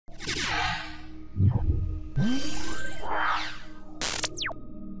Hey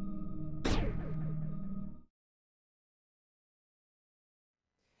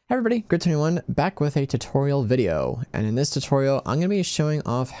everybody, Grid21 back with a tutorial video, and in this tutorial I'm going to be showing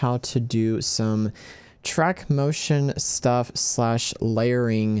off how to do some track motion stuff slash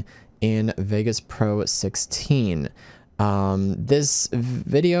layering in Vegas Pro 16. This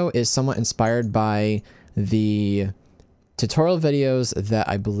video is somewhat inspired by the tutorial videos that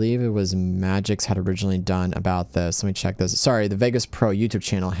I believe it was Magix had originally done about this. Let me check this. Sorry, the Vegas Pro YouTube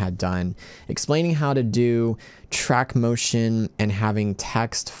channel had done, explaining how to do track motion and having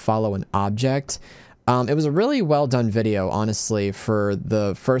text follow an object. It was a really well done video, honestly, for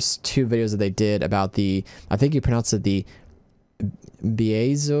the first two videos that they did about the, I think you pronounce it the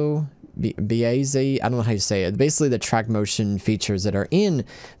Biaise, I don't know how you say it. Basically the track motion features that are in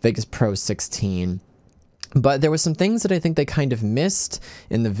Vegas Pro 16. But there were some things that I think they kind of missed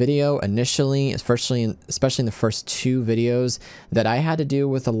in the video initially, especially in the first two videos, that I had to do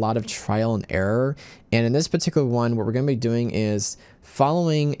with a lot of trial and error. And in this particular one, what we're going to be doing is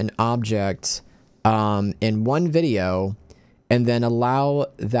following an object in one video and then allow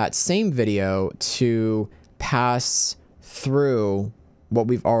that same video to pass through what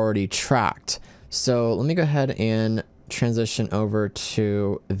we've already tracked. So let me go ahead and transition over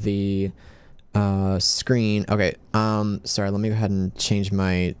to the screen. Okay, sorry, let me go ahead and change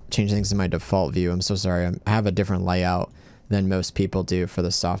things in my default view. I'm so sorry. I have a different layout than most people do for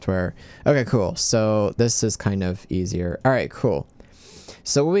the software. Okay, cool. So this is kind of easier. All right, cool.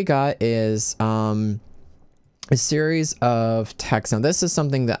 So what we got is a series of text. Now this is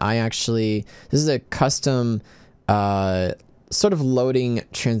something that this is a custom sort of loading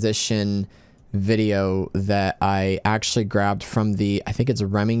transition video that I actually grabbed from the, I think it's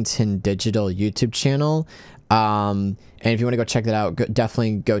Remington Digital YouTube channel. And if you want to go check that out,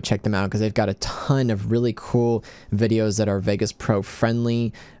 definitely go check them out, because they've got a ton of really cool videos that are Vegas Pro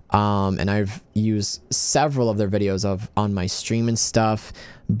friendly. And I've used several of their videos on my stream and stuff.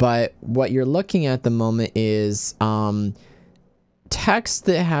 But what you're looking at the moment is text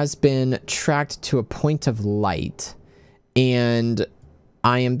that has been tracked to a point of light, and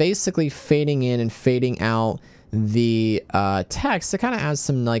I am basically fading in and fading out the text to kind of add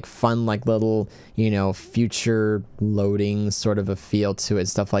some like fun, like little, you know, future loading sort of a feel to it,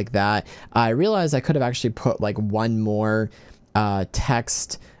 stuff like that. I realized I could have actually put like one more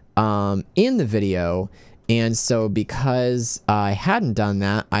text in the video. And so because I hadn't done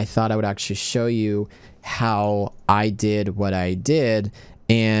that, I thought I would actually show you how I did what I did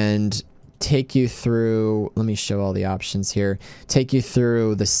and take you through, let me show all the options here, take you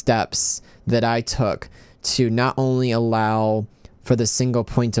through the steps that I took to not only allow for the single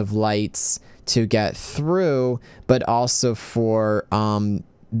point of lights to get through, but also for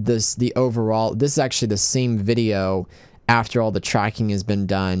the overall, this is actually the same video after all the tracking has been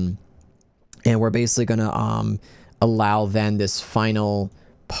done. And we're basically gonna allow then this final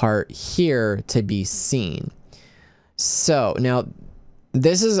part here to be seen. So now,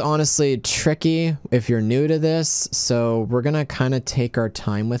 this is honestly tricky if you're new to this, so we're gonna kind of take our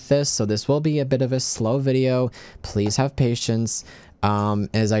time with this. So this will be a bit of a slow video. Please have patience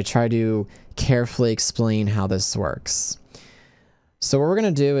as I try to carefully explain how this works. So what we're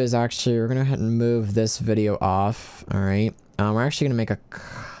gonna do is we're gonna go ahead and move this video off. All right, we're actually gonna make a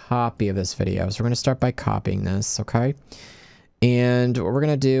copy of this video. So we're gonna start by copying this, okay? And what we're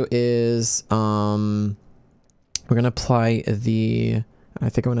gonna do is we're gonna apply the, I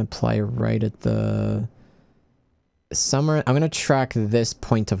think I'm going to apply right at the summer. I'm going to track this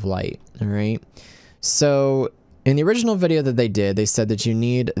point of light. All right. So in the original video that they did, they said that you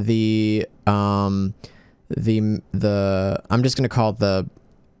need I'm just going to call it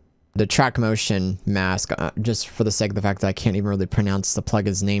the track motion mask, just for the sake of the fact that I can't even really pronounce the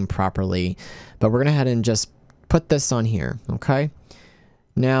plugin's name properly. But we're going to head and just put this on here. Okay.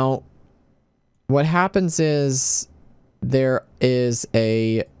 Now, what happens is, there is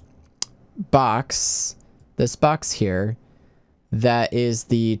a box, this box here, that is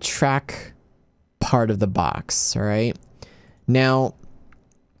the track part of the box, all right? Now,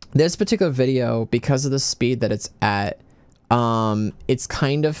 this particular video, because of the speed that it's at, it's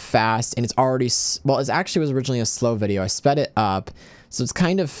kind of fast, and it's already, well, it actually was originally a slow video. I sped it up, so it's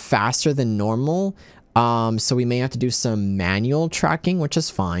kind of faster than normal. So we may have to do some manual tracking, which is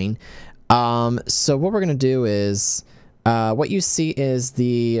fine. So what we're gonna do is, what you see is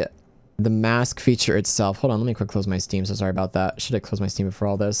the mask feature itself. Hold on, let me quick close my Steam. So sorry about that. Should have closed my Steam before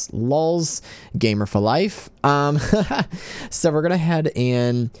all this. Lulz, gamer for life. So we're gonna head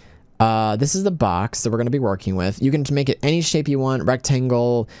and This is the box that we're going to be working with. You can make it any shape you want,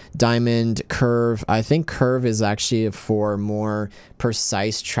 rectangle, diamond, curve. I think curve is actually for more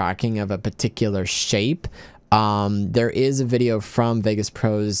precise tracking of a particular shape. There is a video from Vegas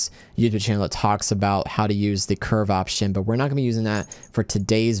Pro's YouTube channel that talks about how to use the curve option, but we're not going to be using that for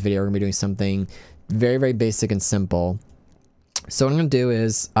today's video. We're going to be doing something very, very basic and simple. So what I'm going to do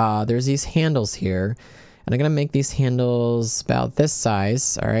is, there's these handles here, and I'm going to make these handles about this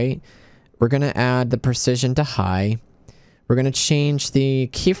size, all right? We're going to add the precision to high. We're going to change the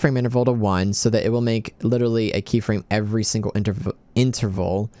keyframe interval to 1 so that it will make literally a keyframe every single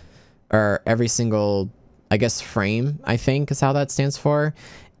interval, or every single, I guess, frame, I think is how that stands for.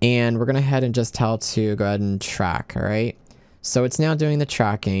 And we're going to head and just tell to go ahead and track, all right? So it's now doing the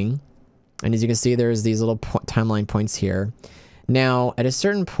tracking. And as you can see, there's these little timeline points here. Now, at a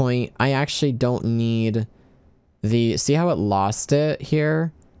certain point, I actually don't need the... See how it lost it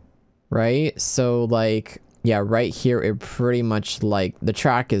here? Right? So, like, yeah, right here, it pretty much, like, the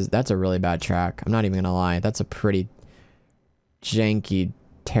track is... That's a really bad track. I'm not even gonna lie. That's a pretty janky,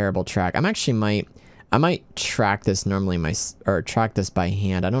 terrible track. I might track this normally, or track this by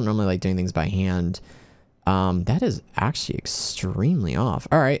hand. I don't normally like doing things by hand. That is actually extremely off.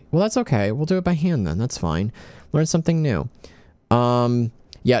 All right, well, that's okay. We'll do it by hand then. That's fine. Learn something new.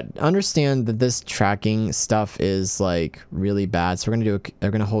 Yeah, understand that this tracking stuff is like really bad. So we're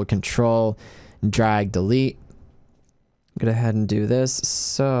gonna hold Control, drag, delete. Go ahead and do this.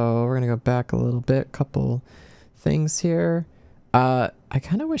 So we're gonna go back a little bit, couple things here. I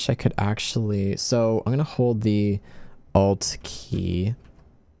kind of wish I could actually, so I'm gonna hold the Alt key.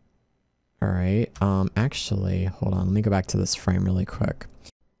 All right, actually, hold on, let me go back to this frame really quick.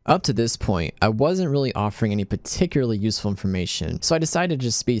 Up to this point, I wasn't really offering any particularly useful information, so I decided to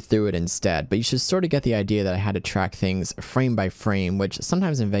just speed through it instead, but you should sort of get the idea that I had to track things frame by frame, which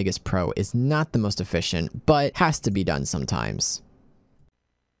sometimes in Vegas Pro is not the most efficient, but has to be done sometimes.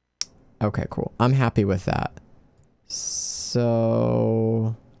 Okay, cool. I'm happy with that.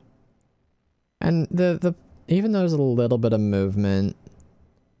 So... And even though there's a little bit of movement,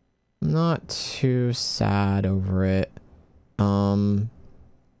 I'm not too sad over it.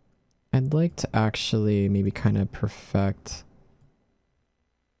 I'd like to actually maybe kind of perfect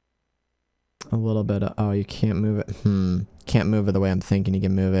a little bit of, oh, you can't move it. Can't move it the way I'm thinking you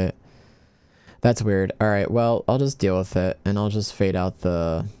can move it. That's weird. All right, well, I'll just deal with it, and I'll just fade out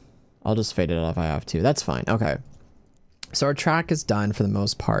I'll just fade it out if I have to. That's fine. Okay. So our track is done for the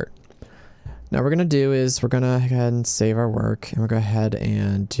most part. Now what we're going to do is we're going to go ahead and save our work, and we're going to go ahead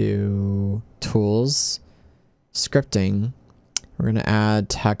and do Tools, Scripting. We're going to add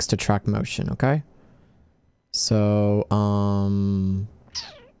text to track motion, okay? So, trying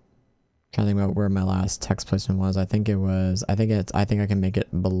to think about where my last text placement was. I think I can make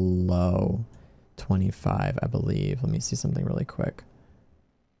it below 25, I believe. Let me see something really quick.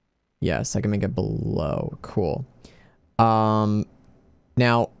 Yes, I can make it below. Cool. Now,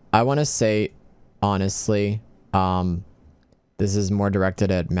 I want to say, honestly, this is more directed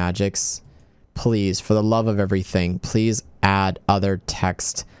at Magics. Please, for the love of everything, please add other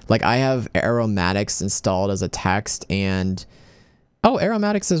text. Like, I have aromatics installed as a text, and... Oh,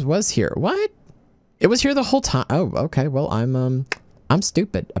 aromatics was here. What? It was here the whole time. Oh, okay. Well, I'm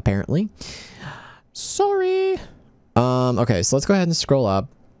stupid, apparently. Sorry. Okay, so let's go ahead and scroll up,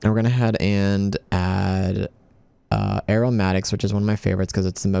 and we're gonna head and add aromatics, which is one of my favorites because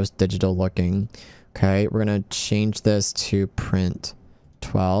it's the most digital looking. Okay, we're gonna change this to print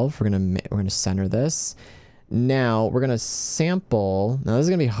 12. We're gonna center this. Now we're gonna sample. Now this is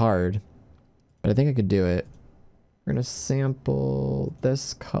gonna be hard, but I think I could do it. We're gonna sample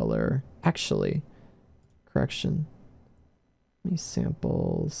this color. Actually, correction. Let me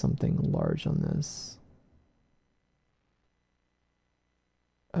sample something large on this.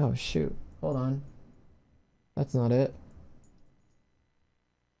 Oh shoot, hold on. That's not it.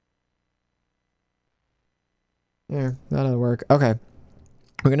 Yeah, that'll work. Okay.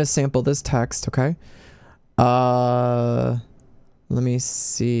 We're gonna sample this text, okay? Let me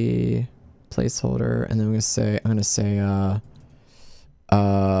see. Placeholder, and then I'm gonna say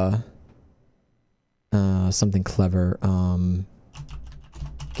something clever.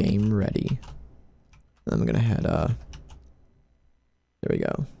 Game ready. I'm gonna head there we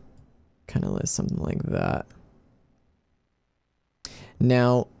go. Kind of list something like that.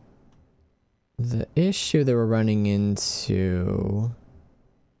 Now the issue that we're running into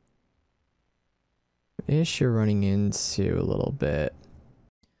a little bit.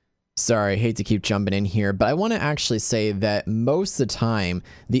 Sorry, I hate to keep jumping in here, but I want to actually say that most of the time,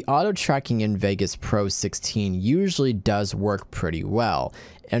 the auto tracking in Vegas Pro 16 usually does work pretty well.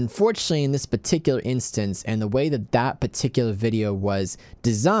 unfortunately, in this particular instance and the way that that particular video was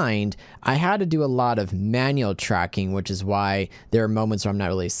designed, I had to do a lot of manual tracking, which is why there are moments where I'm not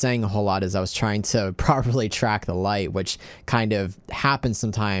really saying a whole lot as I was trying to properly track the light, which kind of happens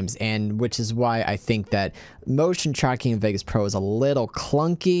sometimes, and which is why I think that motion tracking in Vegas Pro is a little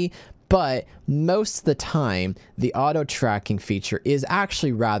clunky. But most of the time, the auto tracking feature is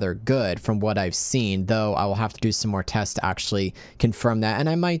actually rather good from what I've seen, though I will have to do some more tests to actually confirm that, and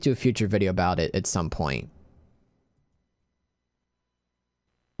I might do a future video about it at some point.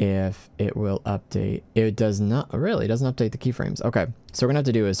 If it will update. It does not, really, it doesn't update the keyframes. Okay, so what we're gonna have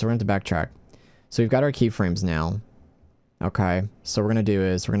to do is, so we're gonna have to backtrack. So we've got our keyframes now. Okay, so what we're gonna do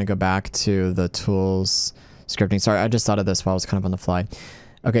is, we're gonna go back to the tools, scripting. Sorry, I just thought of this while I was kind of on the fly.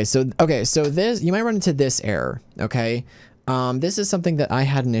 Okay, so this, you might run into this error, okay? This is something that I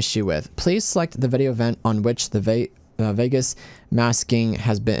had an issue with. Please select the video event on which the Vegas masking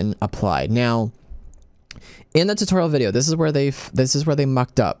has been applied. Now, in the tutorial video, this is where they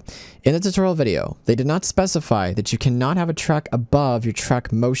mucked up. In the tutorial video, they did not specify that you cannot have a track above your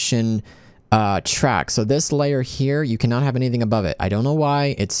track motion track. So this layer here, you cannot have anything above it. I don't know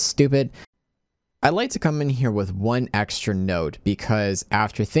why, it's stupid. I'd like to come in here with one extra note, because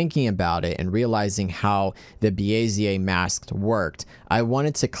after thinking about it and realizing how the Bezier mask worked, I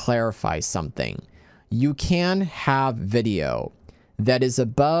wanted to clarify something. You can have video that is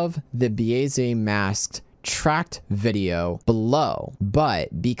above the Bezier masked tracked video below,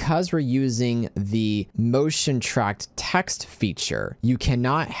 but because we're using the motion tracked text feature, you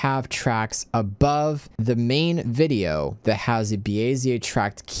cannot have tracks above the main video that has a Bezier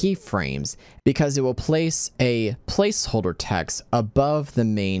tracked keyframes, because it will place a placeholder text above the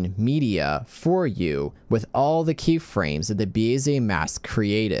main media for you with all the keyframes that the Bezier mask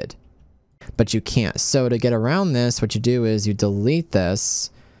created. But you can't. So to get around this, what you do is you delete this.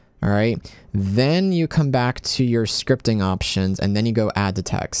 All right, then you come back to your scripting options and then you go add the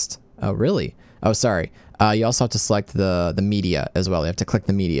text. Oh, really? Oh, sorry. You also have to select the media as well. You have to click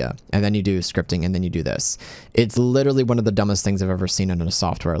the media and then you do scripting and then you do this. It's literally one of the dumbest things I've ever seen in a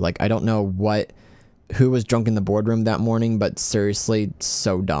software. Like, I don't know who was drunk in the boardroom that morning, but seriously,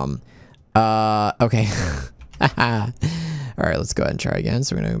 so dumb. Okay. All right, let's go ahead and try again.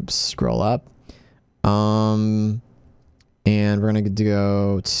 So we're going to scroll up. And we're going to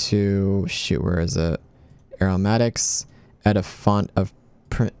go to, shoot, where is it? Aromatics, add a font of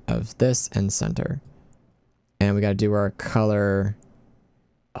print of this and center. And we got to do our color.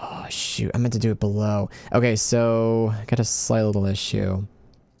 Oh, shoot, I meant to do it below. Okay, so I got a slight little issue.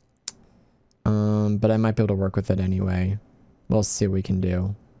 But I might be able to work with it anyway. We'll see what we can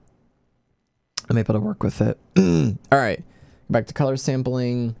do. I might be able to work with it. All right, back to color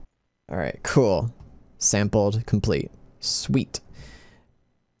sampling. All right, cool. Sampled, complete. Sweet.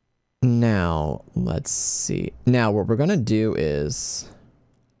 Now, let's see. Now, what we're going to do is...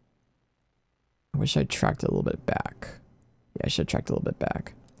 I wish I tracked it a little bit back. Yeah, I should have tracked a little bit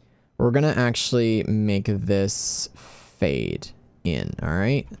back. We're going to actually make this fade in, all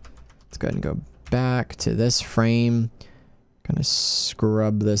right? Let's go ahead and go back to this frame. Gonna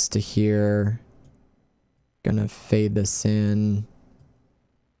scrub this to here. Gonna fade this in.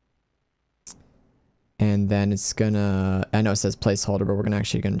 And then it's gonna, I know it says placeholder, but we're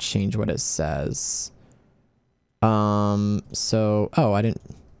actually gonna change what it says. So, oh, I didn't.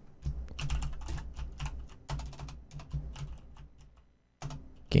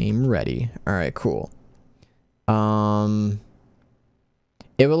 Game ready. All right, cool. It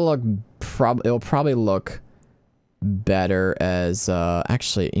will look it'll probably look better as,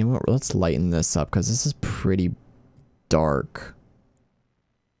 actually, you know what, let's lighten this up because this is pretty dark.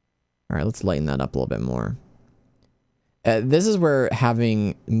 All right, let's lighten that up a little bit more. This is where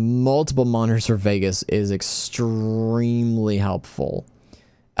having multiple monitors for Vegas is extremely helpful.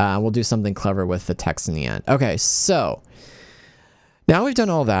 We'll do something clever with the text in the end. Okay, so now we've done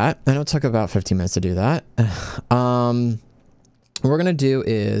all that. I know it took about 15 minutes to do that. What we're going to do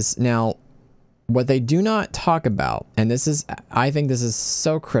is, now, what they do not talk about, and this is, I think this is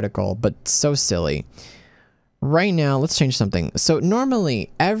so critical, but so silly. Right now, let's change something. So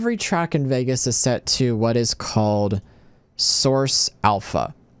normally, every track in Vegas is set to what is called source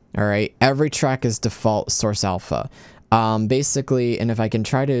alpha. All right, every track is default source alpha. Basically, and if I can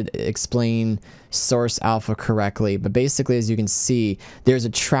try to explain source alpha correctly, but basically, as you can see, there's a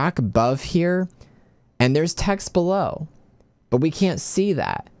track above here, and there's text below, but we can't see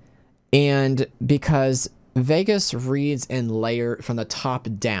that. And because Vegas reads in layer from the top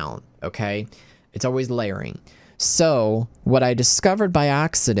down, okay? It's always layering. So what I discovered by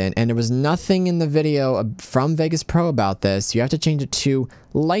accident, and there was nothing in the video from Vegas Pro about this, you have to change it to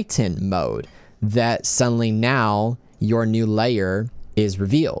lighten mode, that suddenly now your new layer is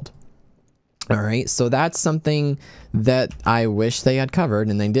revealed. All right, so that's something that I wish they had covered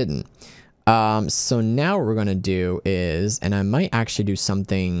and they didn't. So now what we're going to do is, and I might actually do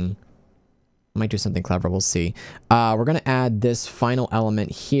something, clever, we'll see. We're going to add this final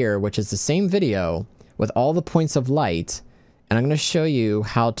element here, which is the same video with all the points of light, and I'm going to show you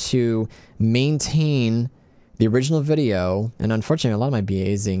how to maintain the original video. And unfortunately, a lot of my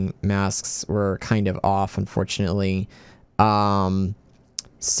beazing masks were kind of off, unfortunately. So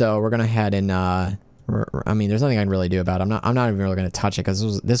we're going to head and, I mean, there's nothing I can really do about it. I'm not even really going to touch it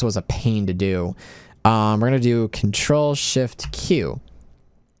because this was a pain to do. We're going to do Control-Shift-Q.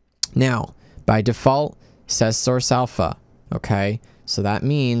 Now, by default, it says Source Alpha, okay? So that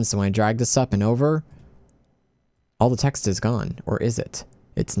means when I drag this up and over, all the text is gone, or is it?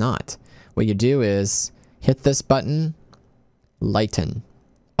 It's not. What you do is hit this button, lighten.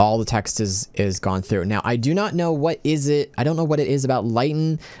 All the text is gone through. Now, I do not know what is it. I don't know what it is about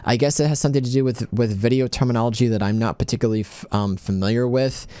lighten. I guess it has something to do with video terminology that I'm not particularly familiar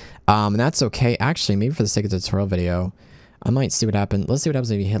with. And that's okay. Actually, maybe for the sake of the tutorial video, I might see what happens. Let's see what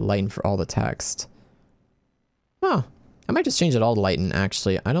happens if you hit lighten for all the text. Huh. I might just change it all to lighten,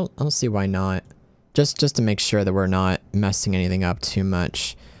 actually. I don't see why not. Just to make sure that we're not messing anything up too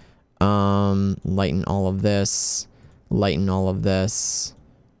much. Lighten all of this. Lighten all of this.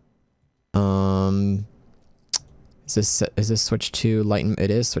 Is this switched to lighten?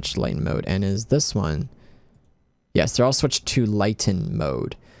 It is switched to lighten mode. And is this one? Yes, they're all switched to lighten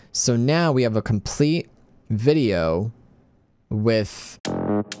mode. So now we have a complete video with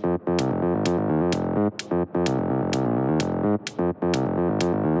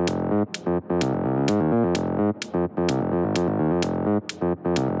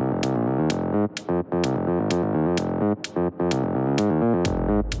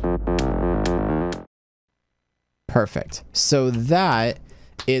perfect. So that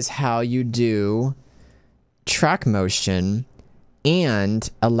is how you do track motion and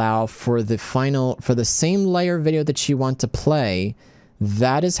allow for the same layer video that you want to play.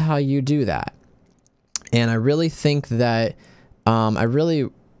 That is how you do that. And I really think that I really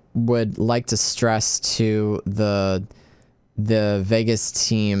would like to stress to the Vegas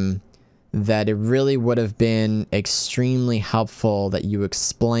team that it really would have been extremely helpful that you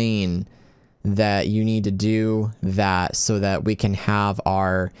explain that you need to do that so that we can have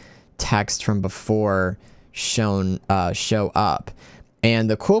our text from before show up. And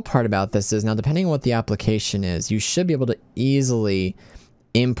the cool part about this is now, depending on what the application is, you should be able to easily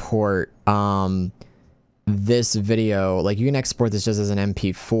import this video. Like, you can export this just as an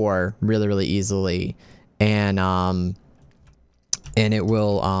MP4 really easily, and it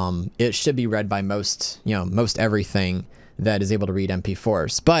will it should be read by most everything that is able to read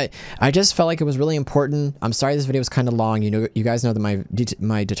MP4s. But I just felt like it was really important. I'm sorry this video was kind of long. You guys know that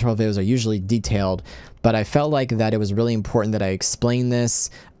my tutorial videos are usually detailed, but I felt like that it was really important that I explain this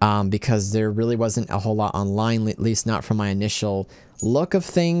because there really wasn't a whole lot online, at least not from my initial look of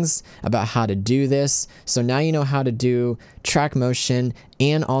things about how to do this. So now you know how to do track motion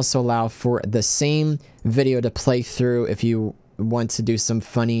and also allow for the same video to play through if you want to do some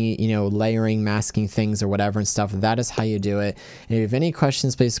funny, layering, masking things or whatever and stuff. That is how you do it. And if you have any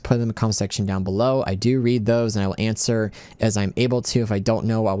questions, please put them in the comment section down below. I do read those and I will answer as I'm able to. If I don't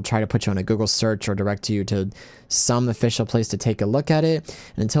know, I will try to put you on a Google search or direct you to some official place to take a look at it.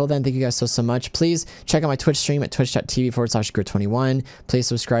 And until then, thank you guys so much. Please check out my Twitch stream at twitch.tv/Grit21. Please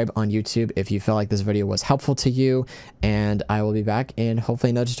subscribe on YouTube if you felt like this video was helpful to you. And I will be back in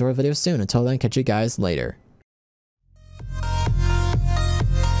hopefully another tutorial video soon. Until then, catch you guys later.